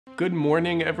Good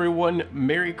morning, everyone.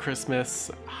 Merry Christmas.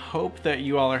 Hope that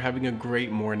you all are having a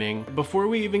great morning. Before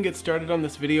we even get started on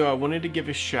this video, I wanted to give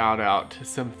a shout out to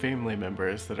some family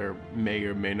members that may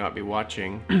or may not be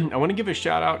watching. I want to give a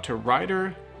shout out to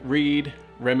Ryder, Reed,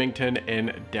 Remington,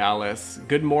 and Dallas.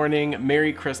 Good morning,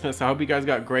 Merry Christmas. I hope you guys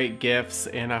got great gifts,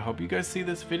 and I hope you guys see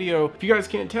this video. If you guys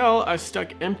can't tell, I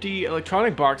stuck empty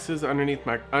electronic boxes underneath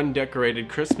my undecorated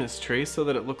Christmas tree so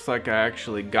that it looks like I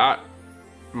actually got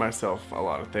myself a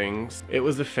lot of things. It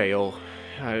was a fail.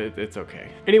 It's okay.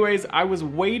 Anyways, I was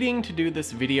waiting to do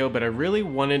this video, but I really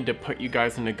wanted to put you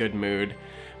guys in a good mood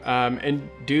and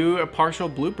do a partial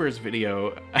bloopers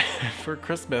video for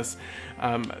Christmas.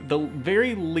 The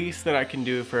very least that I can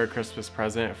do for a Christmas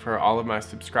present for all of my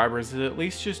subscribers is at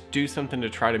least just do something to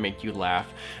try to make you laugh.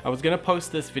 I was gonna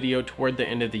post this video toward the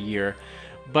end of the year,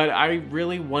 but I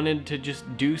really wanted to just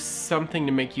do something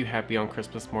to make you happy on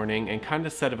Christmas morning and kind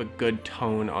of set up a good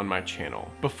tone on my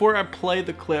channel. Before I play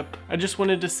the clip, I just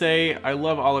wanted to say I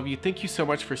love all of you. Thank you so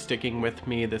much for sticking with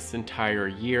me this entire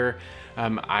year.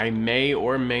 I may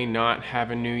or may not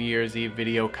have a New Year's Eve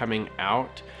video coming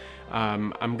out.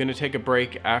 I'm gonna take a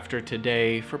break after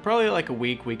today for probably like a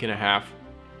week and a half,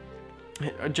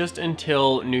 just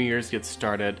until New Year's gets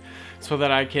started, so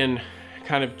that I can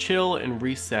kind of chill and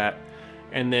reset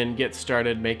and then get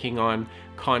started making on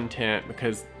content,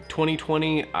 because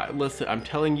 2020, listen, I'm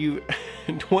telling you,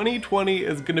 2020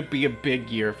 is gonna be a big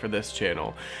year for this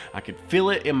channel. I can feel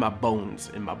it in my bones,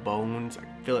 I can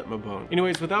feel it in my bones.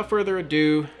 Anyways, without further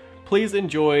ado, please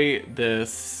enjoy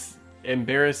this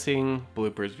embarrassing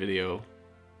bloopers video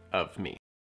of me.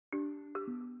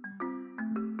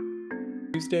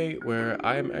 Tuesday, where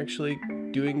I'm actually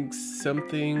doing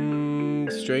something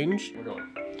strange.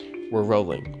 We're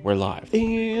rolling, we're live.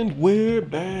 And we're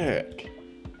back.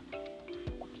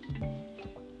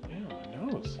 Yeah, my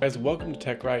nose. Guys, welcome to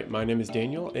Tech Wright. My name is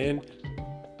Daniel, and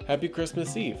happy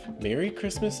Christmas Eve. Merry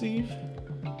Christmas Eve.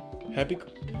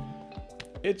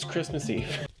 It's Christmas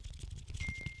Eve.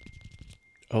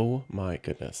 Oh my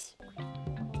goodness.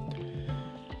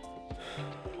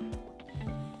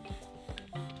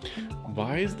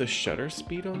 Why is the shutter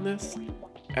speed on this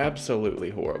absolutely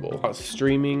horrible?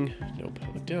 Streaming, nope,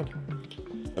 look down.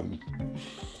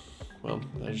 Well,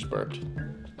 I just burped.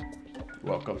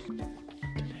 Welcome.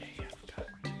 Today I've got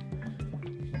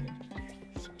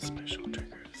some special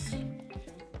triggers.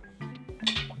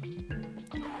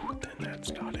 Then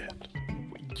that's not it.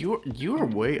 You are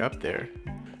way up there.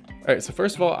 All right, so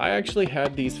first of all, I actually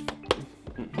had these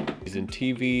in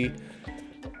TV.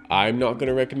 I'm not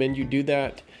gonna recommend you do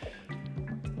that.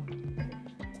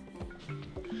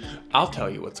 I'll tell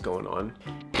you what's going on.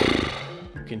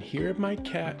 You can hear my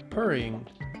cat purring.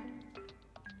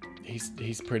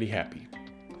 He's pretty happy.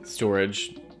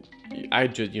 Storage. I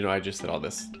just said all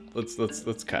this.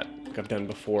 Let's cut. Like I've done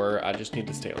before. I just need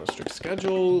to stay on a strict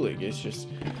schedule. Like it's just,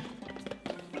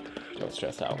 don't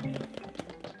stress out.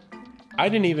 I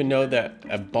didn't even know that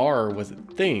a bar was a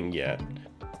thing yet.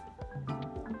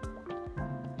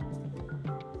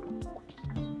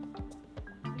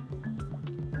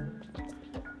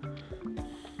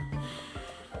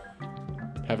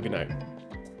 Have a good night.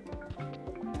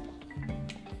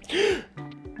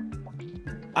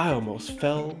 I almost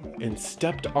fell and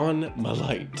stepped on my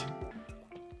light.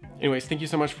 Anyways, thank you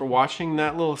so much for watching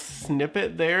that little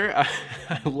snippet there.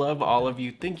 I love all of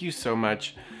you. Thank you so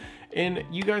much. And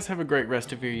you guys have a great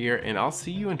rest of your year, and I'll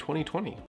see you in 2020.